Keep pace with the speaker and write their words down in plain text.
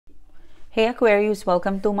Hey Aquarius,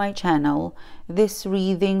 welcome to my channel. This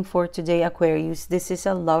reading for today, Aquarius, this is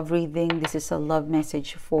a love reading. This is a love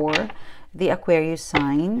message for the Aquarius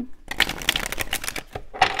sign.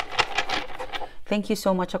 Thank you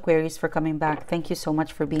so much, Aquarius, for coming back. Thank you so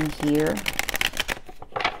much for being here.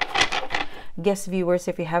 Guest viewers,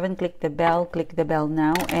 if you haven't clicked the bell, click the bell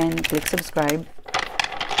now and click subscribe.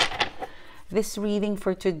 This reading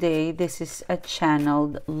for today, this is a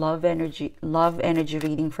channeled love energy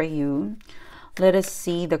reading for you. Let us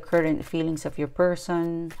see the current feelings of your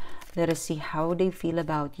person. Let us see how they feel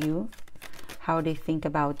about you, how they think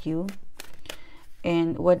about you,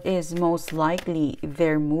 and what is most likely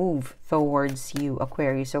their move towards you,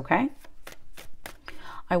 Aquarius, okay?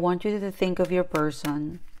 I want you to think of your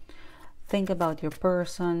person. Think about your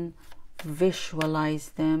person. Visualize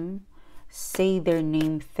them. Say their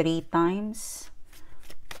name 3 times.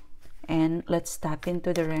 And let's tap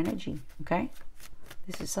into their energy, okay?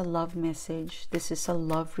 This is a love message. This is a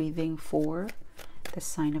love reading for the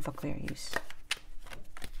sign of Aquarius.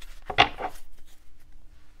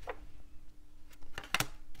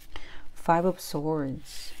 Five of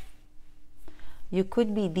Swords. You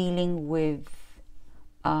could be dealing with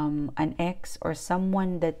an ex or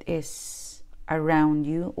someone that is around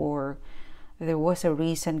you, or there was a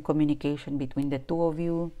recent communication between the two of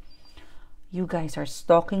you. You guys are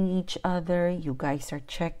stalking each other. You guys are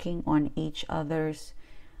checking on each other's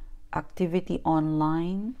activity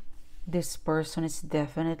online. This person is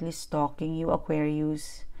definitely stalking you,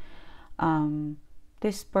 Aquarius.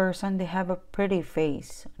 This person, they have a pretty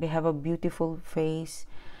face. They have a beautiful face.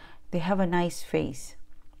 They have a nice face.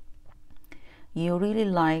 You really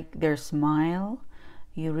like their smile.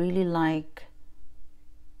 You really like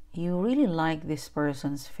this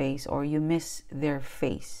person's face, or you miss their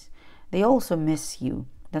face. They also miss you.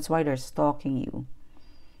 That's why they're stalking you.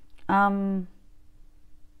 I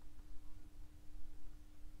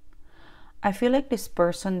feel like this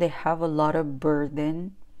person, they have a lot of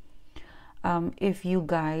burden. If you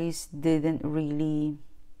guys didn't really,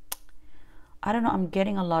 I don't know, I'm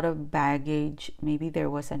getting a lot of baggage. Maybe there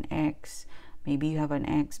was an ex. Maybe you have an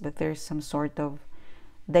ex, but there's some sort of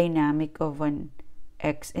dynamic of an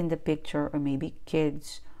ex in the picture, or maybe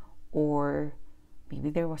kids, or maybe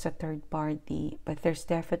there was a third party, but there's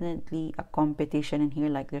definitely a competition in here,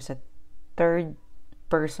 like there's a third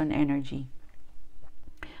person energy.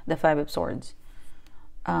 The Five of Swords.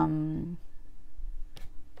 Nine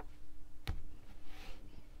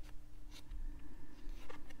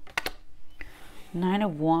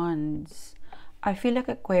of Wands. I feel like,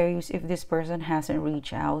 Aquarius, if this person hasn't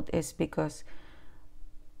reached out, is because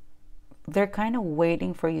they're kind of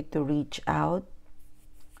waiting for you to reach out.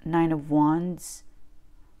 Nine of Wands.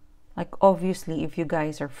 Like, obviously, if you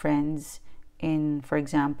guys are friends in, for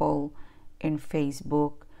example, in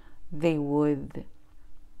Facebook, they would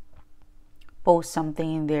post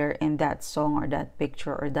something in there, and that song or that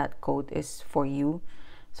picture or that quote is for you.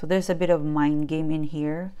 So there's a bit of mind game in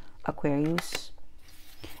here, Aquarius.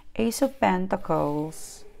 Ace of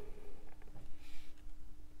Pentacles.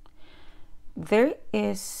 There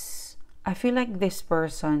is, I feel like this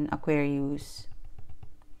person, Aquarius,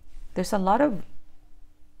 there's a lot of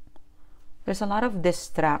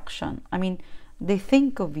distraction. I mean, they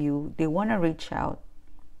think of you, they want to reach out,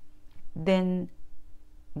 then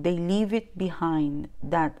they leave it behind,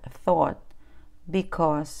 that thought,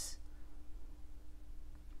 because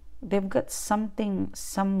they've got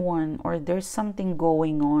someone, or there's something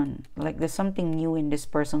going on. Like there's something new in this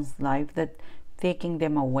person's life that taking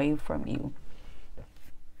them away from you.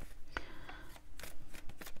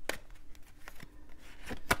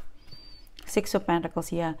 Six of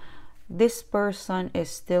Pentacles, yeah. This person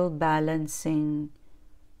is still balancing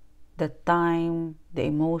the time, the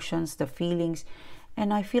emotions, the feelings.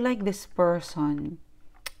 And I feel like this person,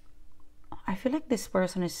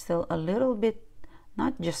 is still a little bit,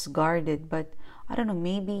 not just guarded, but I don't know,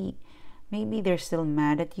 maybe they're still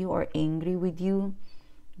mad at you or angry with you,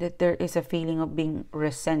 that there is a feeling of being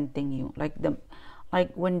resenting you. Like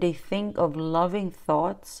when they think of loving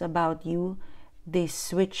thoughts about you, they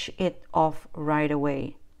switch it off right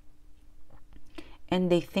away. And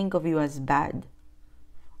they think of you as bad.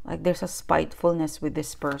 Like there's a spitefulness with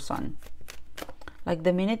this person. Like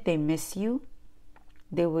the minute they miss you,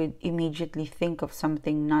 they would immediately think of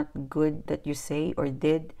something not good that you say or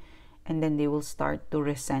did, and then they will start to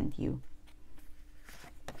resent you.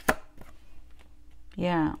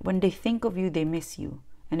 Yeah, when they think of you, they miss you.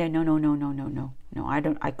 And then no,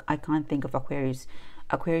 I can't think of Aquarius.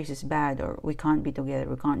 Aquarius is bad, or we can't be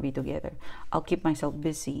together. I'll keep myself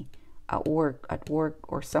busy at work,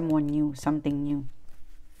 or someone new, something new.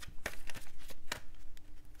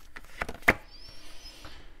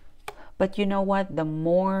 But you know what? The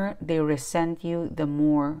more they resent you, the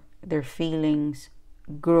more their feelings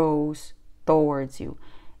grows towards you.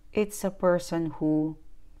 It's a person who,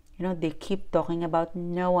 you know, they keep talking about,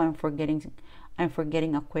 no, I'm forgetting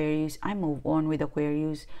Aquarius. I move on with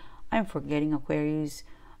Aquarius. I'm forgetting Aquarius.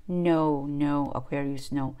 No, no,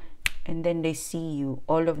 Aquarius, no. And then they see you,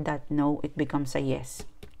 all of that no, it becomes a yes.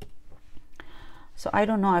 So I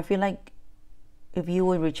don't know, I feel like if you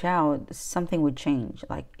would reach out, something would change.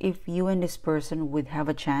 Like if you and this person would have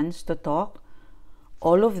a chance to talk,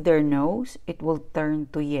 all of their no's, it will turn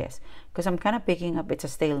to yes. Because I'm kind of picking up it's a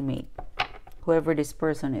stalemate. Whoever this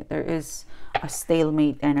person is, there is a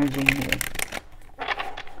stalemate energy here.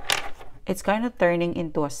 It's kind of turning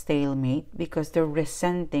into a stalemate because they're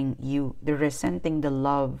resenting you. They're resenting the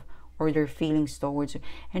love or their feelings towards you.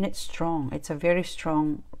 And it's strong. It's a very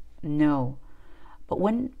strong no. But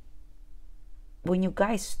when you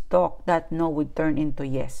guys talk, that no would turn into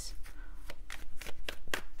yes.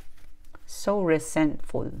 So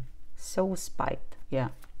resentful. So spite. Yeah.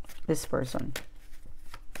 This person.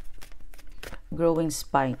 Growing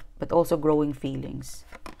spite. But also growing feelings.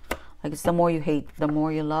 Like it's the more you hate, the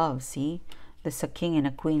more you love. See? There's a king and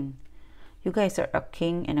a queen. You guys are a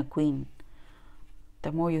king and a queen.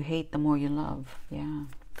 The more you hate, the more you love. Yeah.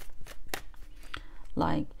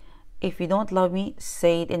 Like, if you don't love me,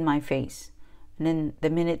 say it in my face. And then the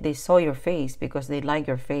minute they saw your face, because they like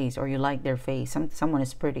your face or you like their face, someone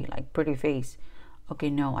is pretty, like pretty face. Okay,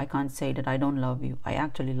 no, I can't say that I don't love you. I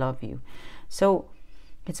actually love you. So,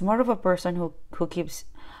 it's more of a person who keeps,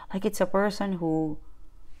 like it's a person who,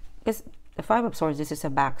 because the Five of Swords, this is a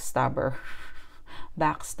backstabber.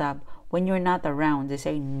 Backstab. When you're not around, they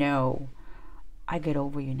say, no, I get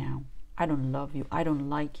over you now. I don't love you. I don't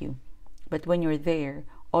like you. But when you're there,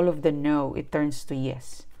 all of the no, it turns to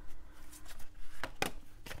yes.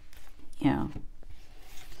 Yeah.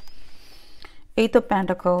 Eight of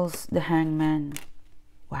Pentacles, the Hangman.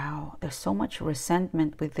 Wow, there's so much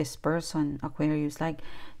resentment with this person, Aquarius. Like,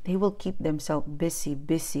 they will keep themselves busy,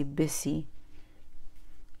 busy, busy.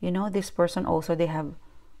 You know, this person also, they have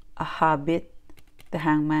a habit, the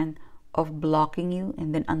Hangman, of blocking you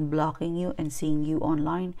and then unblocking you and seeing you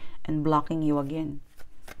online and blocking you again.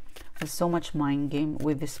 There's so much mind game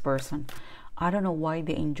with this person. I don't know why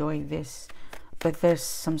they enjoy this, but there's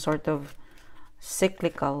some sort of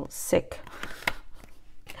cyclical sick.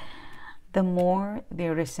 The more they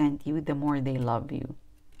resent you, the more they love you.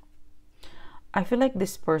 I feel like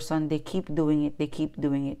this person, they keep doing it, they keep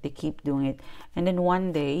doing it, they keep doing it. And then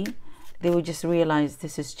one day, they will just realize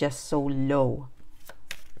this is just so low.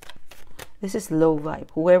 This is low vibe.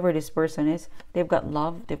 Whoever this person is, they've got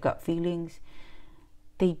love, they've got feelings.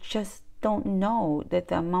 They just don't know that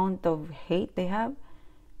the amount of hate they have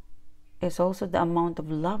is also the amount of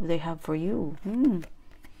love they have for you.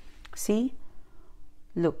 See?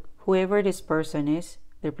 Look, whoever this person is,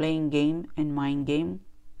 they're playing game and mind game.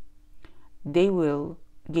 They will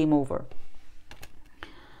game over.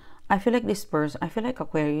 I feel like this person, I feel like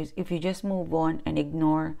Aquarius, if you just move on and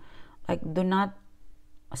ignore, like do not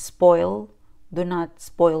spoil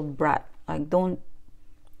brat. Like don't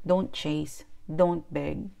chase, don't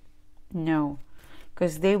beg. No,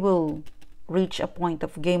 because they will reach a point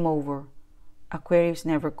of game over. Aquarius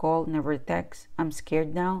never call, never text. I'm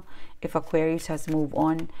scared now. If Aquarius has moved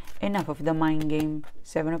on, enough of the mind game.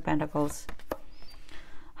 Seven of Pentacles.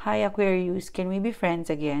 Hi Aquarius, can we be friends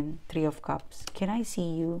again? Three of Cups. Can I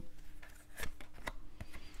see you?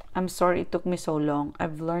 I'm sorry it took me so long.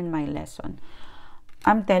 I've learned my lesson.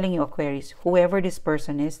 I'm telling you, Aquarius, whoever this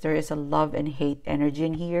person is, there is a love and hate energy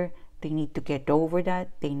in here. They need to get over that.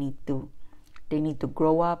 They need to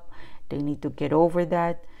grow up. They need to get over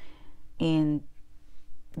that. And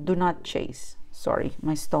do not chase. Sorry,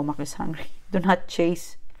 my stomach is hungry. Do not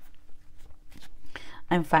chase.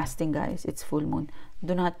 I'm fasting, guys. It's full moon.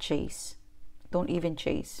 Do not chase. Don't even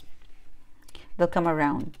chase. They'll come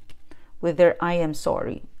around with their I am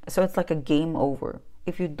sorry. So it's like a game over.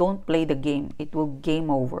 If you don't play the game, it will game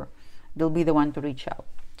over. They'll be the one to reach out.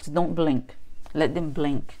 So don't blink. Let them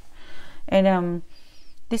blink. And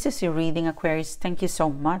this is your reading, Aquarius. Thank you so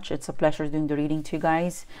much. It's a pleasure doing the reading to you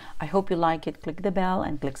guys. I hope you like it. Click the bell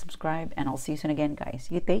and click subscribe. And I'll see you soon again, guys.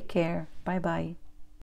 You take care. Bye-bye.